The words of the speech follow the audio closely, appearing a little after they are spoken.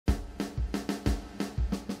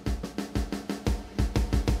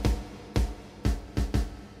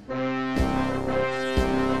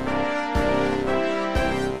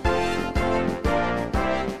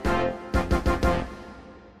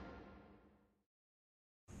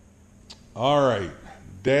All right,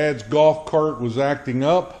 Dad's golf cart was acting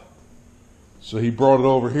up, so he brought it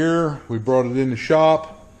over here. We brought it in the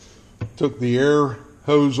shop, took the air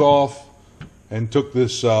hose off, and took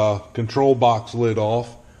this control box lid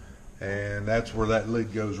off, and that's where that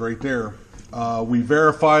lid goes right there. We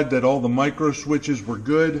verified that all the micro switches were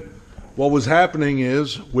good. What was happening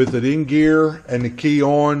is, with it in gear and the key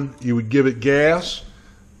on, you would give it gas,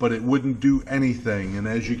 but it wouldn't do anything. And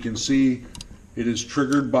as you can see, it is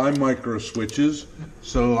triggered by micro switches.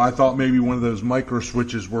 So I thought maybe one of those micro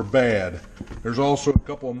switches were bad. There's also a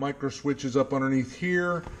couple of micro switches up underneath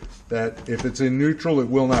here that if it's in neutral, it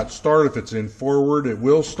will not start. If it's in forward, it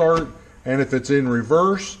will start. And if it's in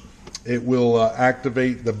reverse, it will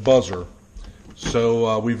activate the buzzer.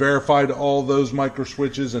 So we verified all those micro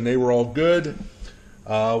switches and they were all good.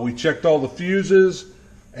 We checked all the fuses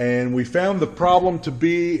and we found the problem to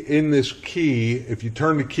be in this key. If you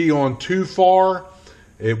turn the key on too far,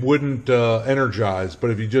 it wouldn't energize, but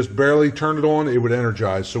if you just barely turn it on, it would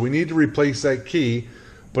energize. So we need to replace that key,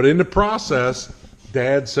 but in the process,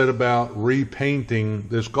 Dad said about repainting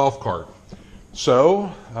this golf cart. So,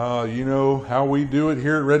 you know how we do it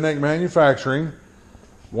here at Redneck Manufacturing.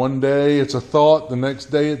 One day it's a thought, the next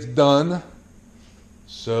day it's done.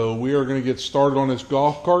 So we are going to get started on this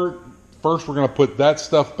golf cart. First we're going to put that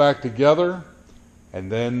stuff back together, and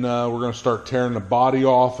then we're going to start tearing the body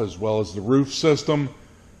off as well as the roof system.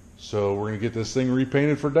 So we're going to get this thing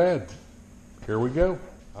repainted for Dad. Here we go.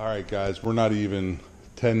 All right guys, we're not even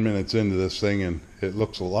 10 minutes into this thing and it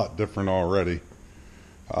looks a lot different already.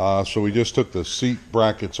 So we just took the seat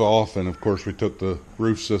brackets off, and of course we took the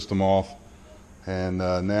roof system off. And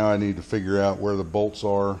now I need to figure out where the bolts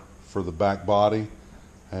are for the back body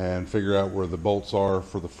and figure out where the bolts are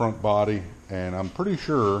for the front body. And I'm pretty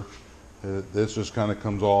sure that this just kind of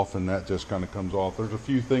comes off and that just kind of comes off. There's a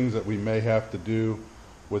few things that we may have to do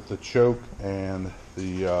with the choke and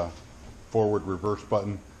the forward reverse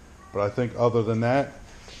button. But I think other than that,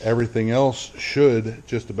 everything else should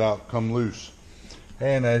just about come loose.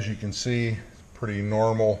 And as you can see, pretty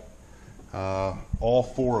normal. All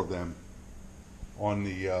four of them on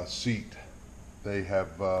the seat, they have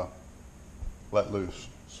let loose.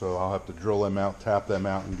 So I'll have to drill them out, tap them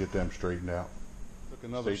out, and get them straightened out. Took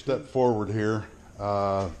another step forward here.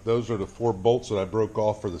 Those are the 4 bolts that I broke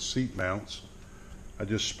off for the seat mounts. I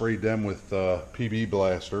just sprayed them with PB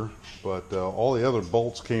Blaster, but all the other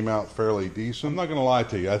bolts came out fairly decent. I'm not going to lie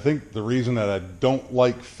to you. I think the reason that I don't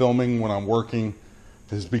like filming when I'm working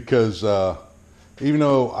is because even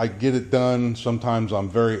though I get it done, sometimes I'm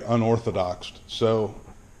very unorthodox. So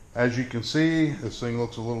as you can see, this thing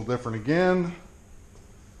looks a little different again.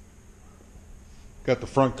 Got the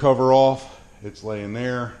front cover off. It's laying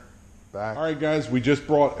there. Back. All right guys, we just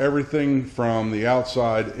brought everything from the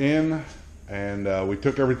outside in, and we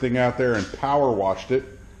took everything out there and power washed it.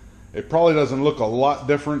 It probably doesn't look a lot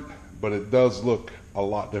different, but it does look a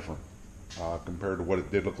lot different compared to what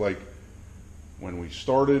it did look like when we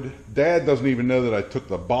started. Dad doesn't even know that I took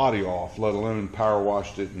the body off, let alone power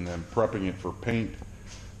washed it and then prepping it for paint.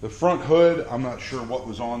 The front hood, I'm not sure what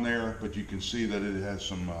was on there, but you can see that it has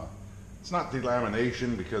some, it's not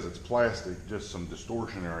delamination because it's plastic, just some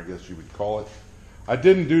distortion there, I guess you would call it. I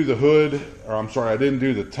didn't do the hood, or I'm sorry, I didn't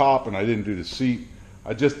do the top and I didn't do the seat.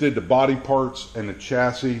 I just did the body parts and the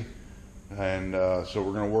chassis, and so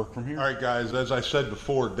we're going to work from here. All right guys, as I said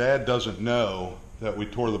before, Dad doesn't know that we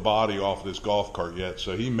tore the body off of this golf cart yet,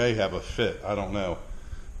 so he may have a fit, I don't know.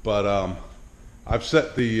 But I've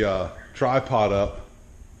set the tripod up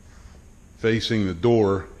facing the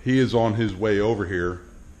door. He is on his way over here,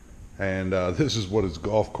 and this is what his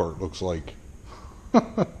golf cart looks like.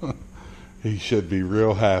 He should be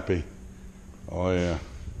real happy. Oh yeah,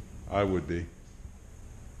 I would be.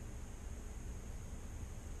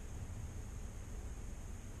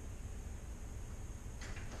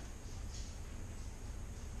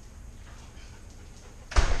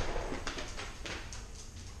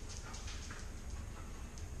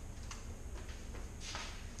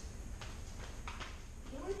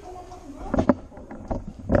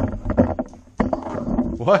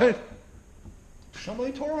 What?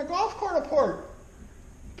 Somebody tore my golf cart apart.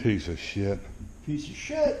 Piece of shit. Piece of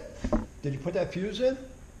shit. Did you put that fuse in?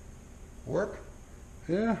 Work?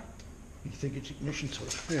 Yeah. You think it's ignition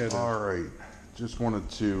switch? Yeah. All right. Just wanted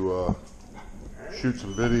to shoot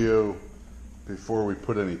some video before we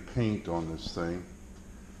put any paint on this thing.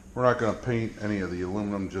 We're not going to paint any of the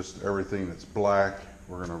aluminum, just everything that's black.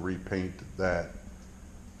 We're going to repaint that.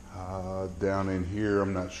 Down in here,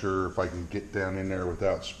 I'm not sure if I can get down in there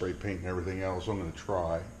without spray paint and everything else. I'm going to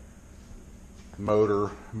try.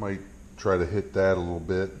 Motor, might try to hit that a little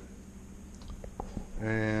bit.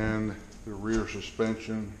 And The rear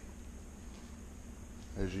suspension,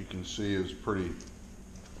 as you can see, is pretty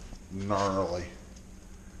gnarly.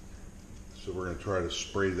 So we're going to try to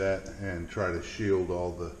spray that and try to shield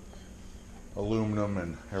all the aluminum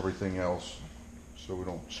and everything else so we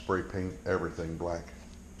don't spray paint everything black.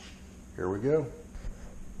 Here we go.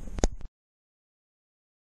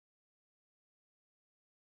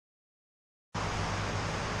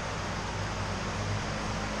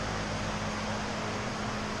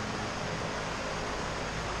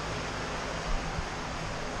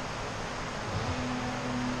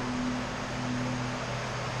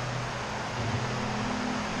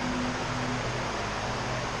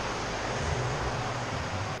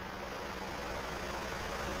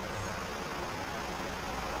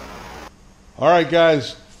 All right,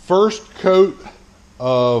 guys, first coat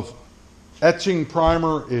of etching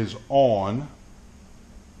primer is on,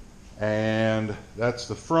 and that's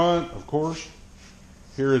the front, of course.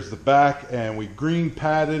 Here is the back, and we green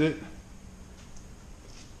padded it.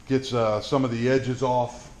 Gets some of the edges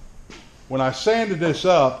off. When I sanded this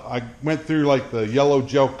up, I went through like the yellow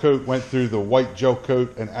gel coat, went through the white gel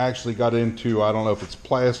coat, and actually got into, I don't know if it's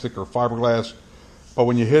plastic or fiberglass, but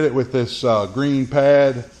when you hit it with this green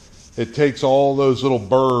pad, it takes all those little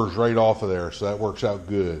burrs right off of there, so that works out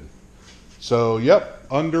good. So, yep,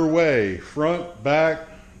 underway. Front, back,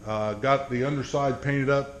 got the underside painted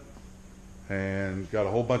up, and got a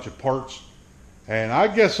whole bunch of parts. And I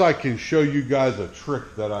guess I can show you guys a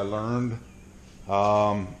trick that I learned.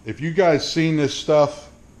 If you guys seen this stuff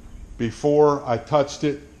before I touched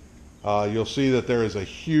it, you'll see that there is a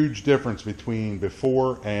huge difference between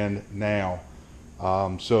before and now.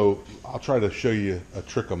 So I'll try to show you a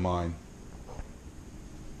trick of mine.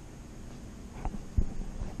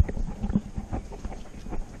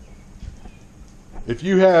 If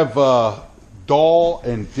you have dull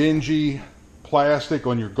and dingy plastic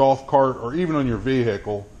on your golf cart or even on your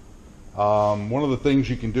vehicle, one of the things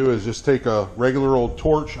you can do is just take a regular old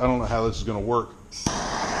torch. I don't know how this is going to work.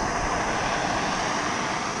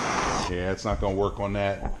 Yeah, it's not going to work on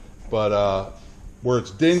that. But where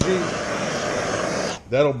it's dingy,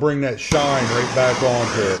 that'll bring that shine right back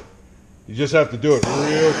onto it. You just have to do it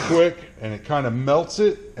real quick, and it kind of melts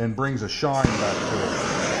it and brings a shine back to it.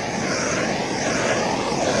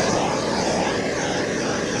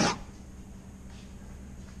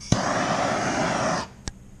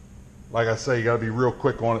 Like I say, you got to be real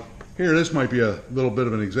quick on it. Here, this might be a little bit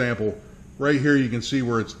of an example. Right here, you can see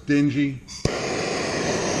where it's dingy.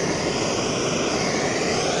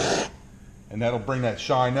 And that'll bring that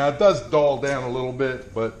shine. Now, it does dull down a little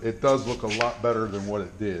bit, but it does look a lot better than what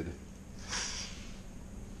it did.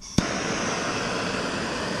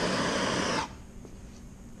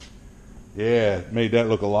 Yeah, it made that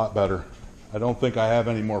look a lot better. I don't think I have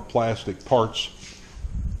any more plastic parts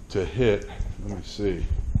to hit. Let me see.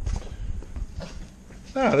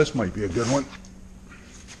 Ah, this might be a good one.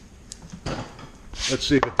 Let's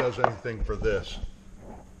see if it does anything for this.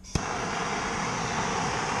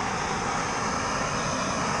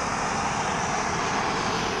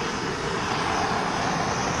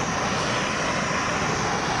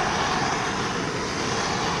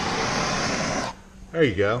 There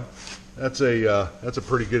you go. That's a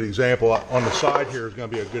pretty good example. On the side here is going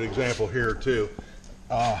to be a good example here too.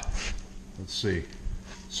 Let's see.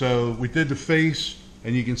 So we did the face,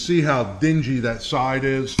 and you can see how dingy that side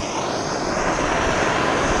is.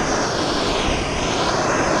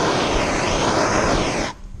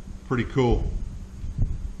 Pretty cool.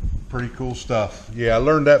 Pretty cool stuff. Yeah, I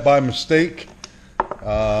learned that by mistake,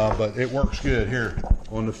 but it works good. Here,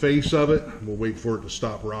 on the face of it, we'll wait for it to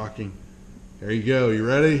stop rocking. There you go. You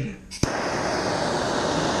ready?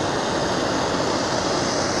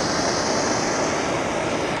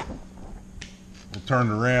 We'll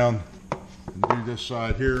turn it around and do this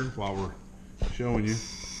side here while we're showing you.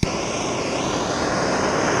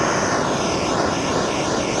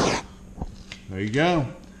 There you go.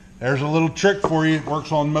 There's a little trick for you. It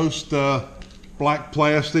works on most black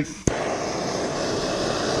plastic.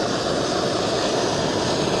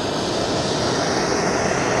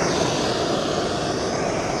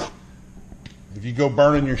 If you go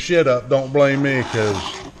burning your shit up, don't blame me, because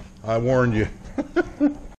I warned you.